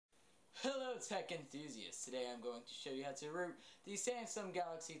Hello tech enthusiasts, today I'm going to show you how to root the Samsung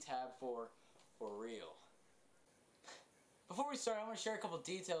Galaxy Tab 4 for real. Before we start, I want to share a couple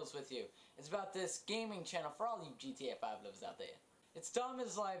details with you. It's about this gaming channel for all you GTA 5 lovers out there. It's Dom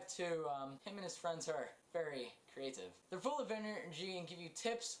his life to him and his friends are very creative. They're full of energy and give you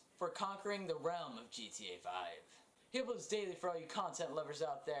tips for conquering the realm of GTA 5. He uploads daily for all you content lovers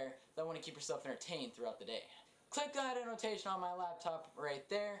out there that want to keep yourself entertained throughout the day. Click that annotation on my laptop right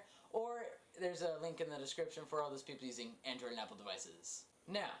there, or there's a link in the description for all those people using Android and Apple devices.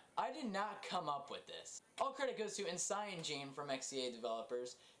 Now, I did not come up with this. All credit goes to Gene from XCA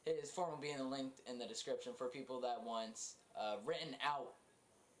Developers. His form will be linked in the description for people that want written out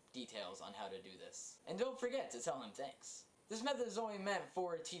details on how to do this. And don't forget to tell him thanks. This method is only meant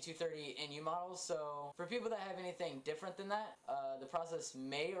for T230 NU models, so for people that have anything different than that, the process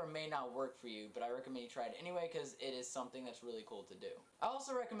may or may not work for you, but I recommend you try it anyway because it is something that's really cool to do. I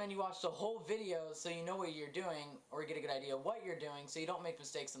also recommend you watch the whole video so you know what you're doing, or get a good idea of what you're doing so you don't make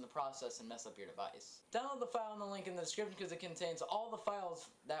mistakes in the process and mess up your device. Download the file in the link in the description because it contains all the files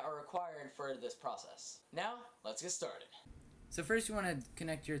that are required for this process. Now, let's get started. So first you want to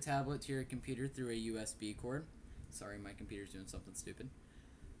connect your tablet to your computer through a USB cord. Sorry, my computer's doing something stupid.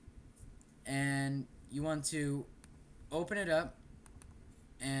 And you want to open it up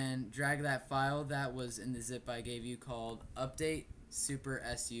and drag that file that was in the zip I gave you called Update Super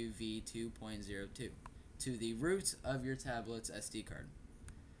SUV 2.02 to the root of your tablet's SD card.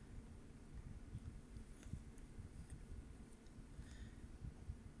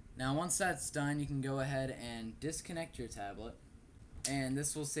 Now once that's done, you can go ahead and disconnect your tablet, and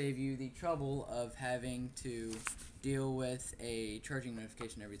this will save you the trouble of having to deal with a charging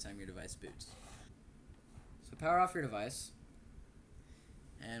notification every time your device boots. So power off your device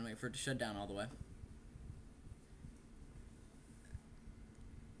and wait for it to shut down all the way.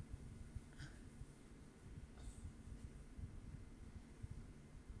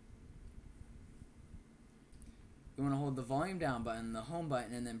 You want to hold the volume down button, the home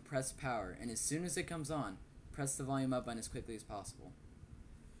button, and then press power, and as soon as it comes on, press the volume up button as quickly as possible.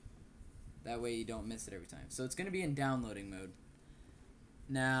 That way you don't miss it every time. So it's going to be in downloading mode.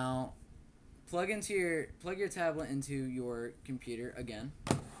 Now, plug your tablet into your computer again,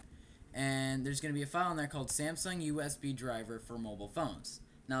 and there's going to be a file in there called Samsung USB driver for mobile phones.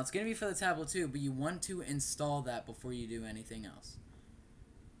 Now it's going to be for the tablet too, but you want to install that before you do anything else.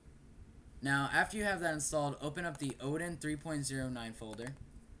 Now, after you have that installed, open up the Odin 3.09 folder.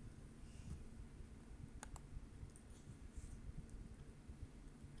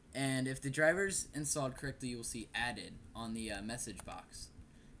 And if the driver's installed correctly, you will see added on the message box.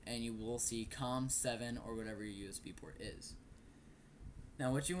 And you will see COM7 or whatever your USB port is.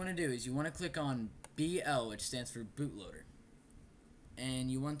 Now what you want to do is you want to click on BL, which stands for bootloader.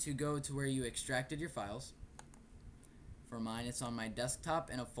 And you want to go to where you extracted your files. For mine, it's on my desktop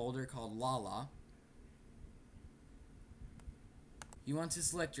in a folder called Lala. You want to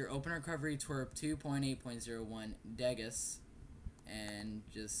select your Open Recovery Twerp 2.8.01 Degas and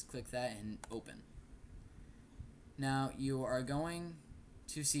just click that and open. Now you are going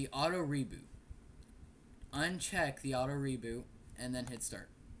to see auto reboot. Uncheck the auto reboot and then hit start.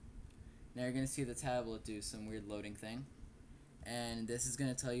 Now you're going to see the tablet do some weird loading thing, and this is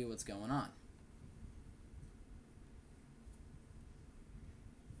going to tell you what's going on.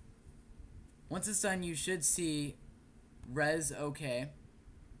 Once it's done, you should see res OK,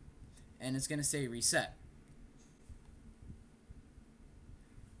 and it's going to say reset.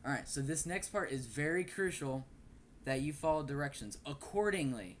 Alright, so this next part is very crucial that you follow directions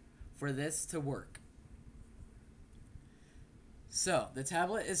accordingly for this to work. So, the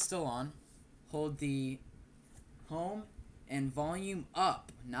tablet is still on. Hold the home and volume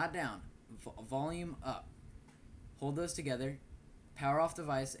up, not down, volume up. Hold those together. Power off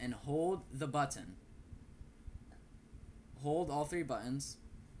device and hold the button. Hold all three buttons.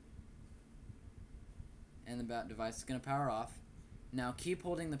 And the device is going to power off. Now keep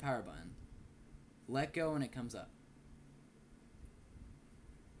holding the power button. Let go when it comes up.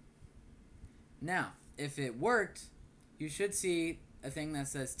 Now, if it worked, you should see a thing that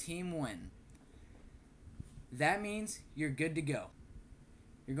says Team Win. That means you're good to go.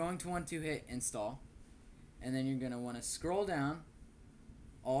 You're going to want to hit install, and then you're going to want to scroll down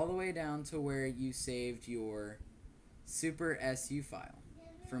all the way down to where you saved your Super SU file.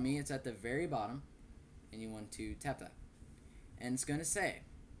 For me, it's at the very bottom, and you want to tap that. And it's going to say,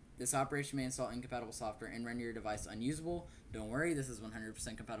 this operation may install incompatible software and render your device unusable. Don't worry, this is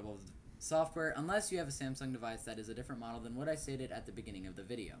 100% compatible with software, unless you have a Samsung device that is a different model than what I stated at the beginning of the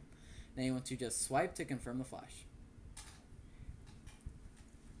video. Now you want to just swipe to confirm the flash.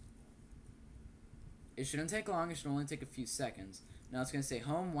 It shouldn't take long. It should only take a few seconds. Now it's going to say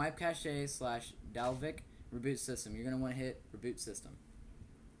home wipe cache / dalvik reboot system. You're going to want to hit reboot system.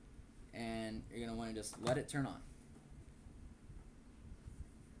 And you're going to want to just let it turn on.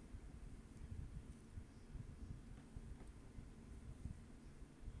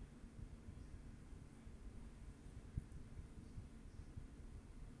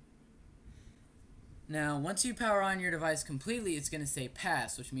 Now, once you power on your device completely, it's going to say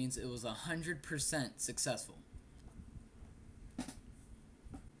pass, which means it was 100% successful.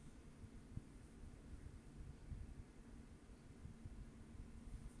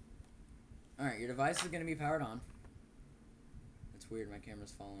 Alright, your device is going to be powered on. That's weird, my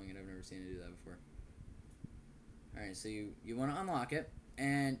camera's following it. I've never seen it do that before. Alright, so you want to unlock it,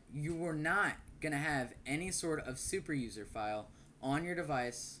 and you are not going to have any sort of super user file on your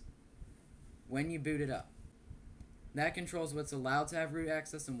device when you boot it up. That controls what's allowed to have root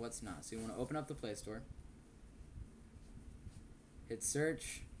access and what's not. So you want to open up the Play Store, hit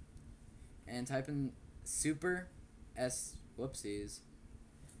search, and type in super SU,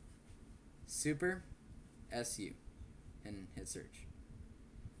 and hit search.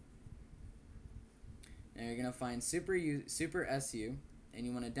 Now you're going to find super SU, and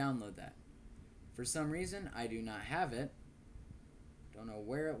you want to download that. For some reason, I do not have it. Don't know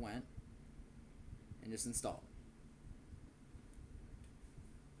where it went. And just install it.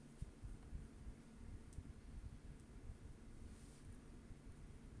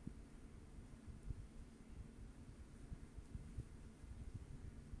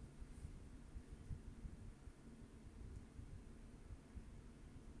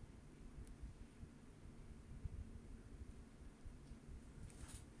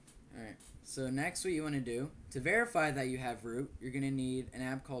 Alright, so next what you want to do, to verify that you have root, you're going to need an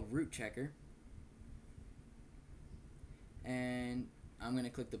app called Root Checker. And I'm going to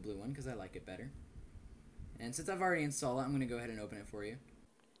click the blue one because I like it better. And since I've already installed it, I'm going to go ahead and open it for you.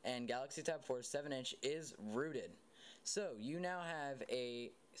 And Galaxy Tab 4 7-inch is rooted. So you now have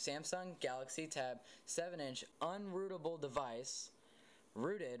a Samsung Galaxy Tab 7-inch unrootable device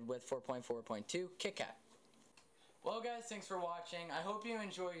rooted with 4.4.2 KitKat. Well guys, thanks for watching. I hope you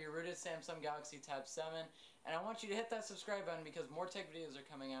enjoy your rooted Samsung Galaxy Tab 7. And I want you to hit that subscribe button because more tech videos are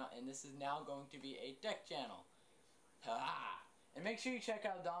coming out, and this is now going to be a tech channel. And make sure you check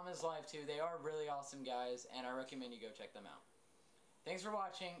out Dama's Live too. They are really awesome guys, and I recommend you go check them out. Thanks for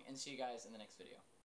watching, and see you guys in the next video.